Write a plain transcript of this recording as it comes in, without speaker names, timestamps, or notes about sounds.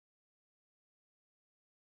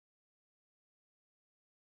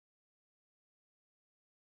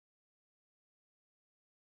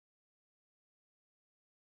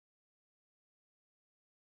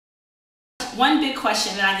one big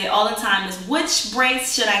question that I get all the time is, which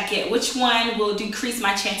braids should I get? Which one will decrease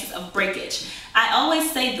my chances of breakage? I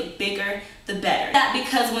always say the bigger, the better. That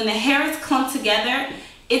because when the hair is clumped together,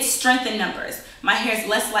 it's strength in numbers. My hair is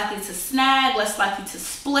less likely to snag, less likely to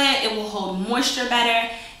split. It will hold moisture better,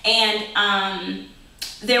 and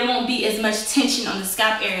there won't be as much tension on the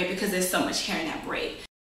scalp area because there's so much hair in that braid.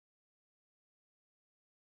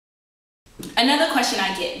 Another question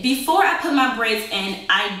I get: before I put my braids in,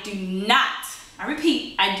 I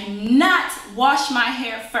repeat, I do not wash my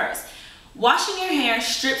hair first. Washing your hair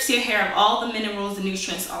strips your hair of all the minerals, the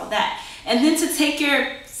nutrients, all that. And then to take your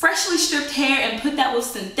freshly stripped hair and put that with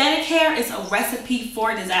synthetic hair is a recipe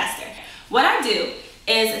for disaster. What I do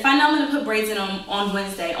is, if I know I'm going to put braids in on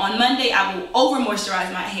Wednesday, on Monday I will over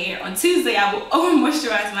moisturize my hair, on Tuesday I will over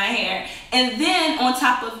moisturize my hair, and then on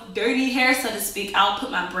top of dirty hair, so to speak, I'll put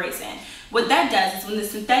my braids in. What that does is, when the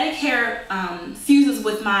synthetic hair fuses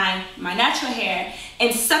with my natural hair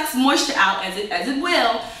and sucks moisture out, as it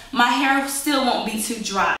will, my hair still won't be too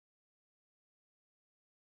dry.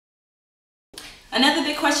 Another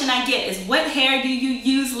big question I get is, what hair do you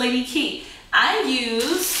use, Lady Key? I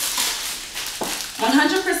use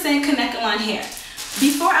 100% Kanekalon hair.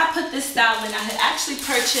 Before I put this style in, I had actually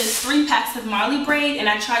purchased 3 packs of Marley braid, and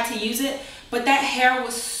I tried to use it, but that hair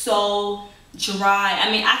was so dry.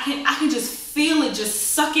 I mean, I can just feel it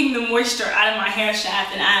just sucking the moisture out of my hair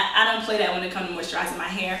shaft, and I don't play that when it comes to moisturizing my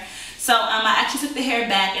hair. So I actually took the hair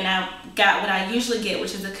back, and I got what I usually get,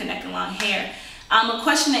 which is the Kanekalon hair. A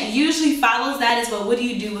question that usually follows that is, well, what do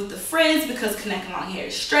you do with the frizz? Because Kanekalon hair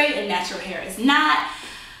is straight and natural hair is not.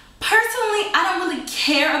 Personally, I don't really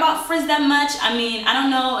care about frizz that much. I mean, I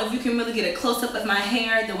don't know if you can really get a close-up of my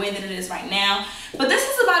hair the way that it is right now, but this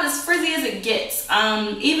is about as frizzy as it gets.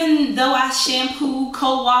 Even though I shampoo,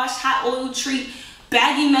 co-wash, hot oil treat,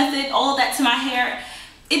 baggy method, all that to my hair,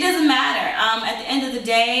 it doesn't matter. At the end of the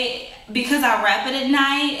day, because I wrap it at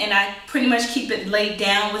night and I pretty much keep it laid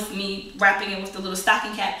down with me wrapping it with the little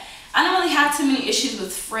stocking cap, I don't really have too many issues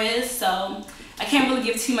with frizz, so I can't really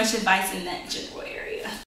give too much advice in that general area.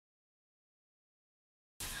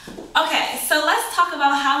 Okay, so let's talk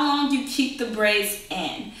about how long you keep the braids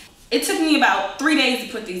in. It took me about 3 days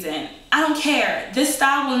to put these in. I don't care. This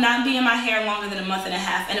style will not be in my hair longer than a month and a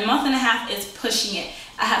half, and a month and a half is pushing it.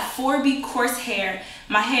 I have 4B coarse hair.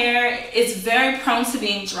 My hair is very prone to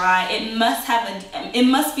being dry. It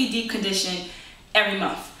must be deep conditioned every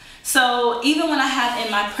month. So even when I have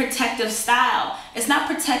in my protective style, it's not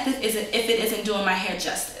protective if it isn't doing my hair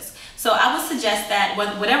justice. So I would suggest that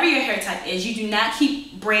whatever your hair type is, you do not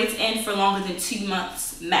keep braids in for longer than 2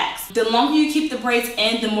 months max. The longer you keep the braids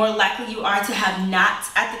in, the more likely you are to have knots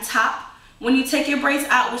at the top when you take your braids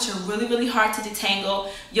out, which are really, really hard to detangle.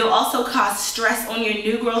 You'll also cause stress on your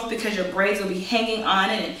new growth because your braids will be hanging on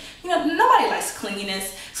it, and you know, nobody likes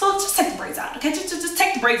clinginess. So just take the braids out, okay? Just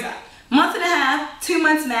take the braids out. Month and a half, 2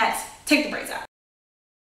 months max, take the braids out.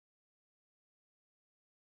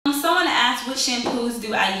 Someone asked, what shampoos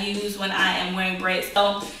do I use when I am wearing braids?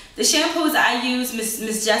 So the shampoos I use,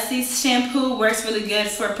 Miss Jessie's shampoo works really good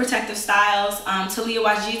for protective styles. Talia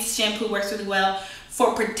Wajid's shampoo works really well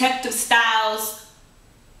for protective styles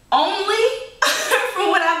only. From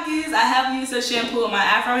what I've used, I have used a shampoo on my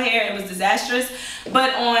afro hair. It was disastrous,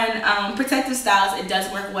 but on protective styles it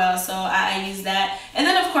does work well, so I use that. And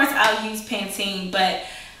then of course I'll use Pantene, but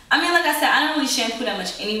I mean, like I said, I don't really shampoo that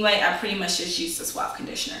much anyway. I pretty much just use the Suave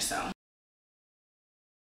conditioner. So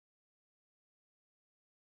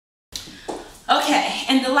okay,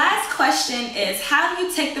 and the last question is, how do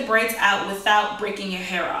you take the braids out without breaking your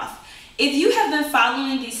hair off? If you have been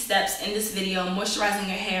following these steps in this video, moisturizing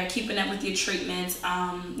your hair, keeping up with your treatments,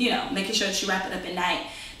 you know, making sure that you wrap it up at night,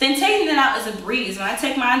 then taking it out is a breeze. When I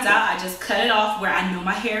take mine out, I just cut it off where I know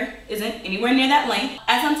my hair isn't anywhere near that length.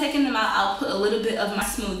 As I'm taking them out, I'll put a little bit of my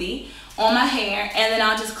smoothie on my hair, and then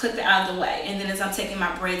I'll just clip it out of the way. And then as I'm taking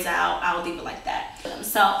my braids out, I'll leave it like that.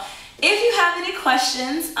 So if you have any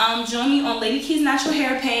questions, join me on Lady Key's Natural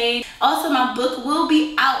Hair page. Also, my book will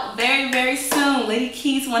be out very, very soon. Lady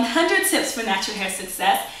Key's 100 Tips for Natural Hair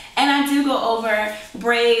Success. And I do go over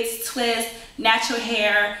braids, twists, natural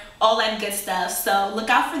hair, all that good stuff. So look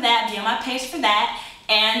out for that. Be on my page for that.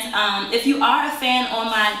 And if you are a fan on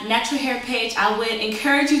my natural hair page, I would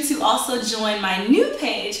encourage you to also join my new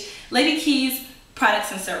page, Lady Key's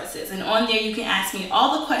Products and Services. And on there you can ask me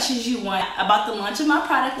all the questions you want about the launch of my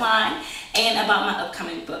product line and about my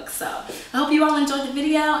upcoming book. So I hope you all enjoyed the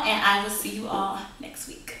video, and I will see you all next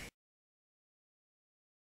week.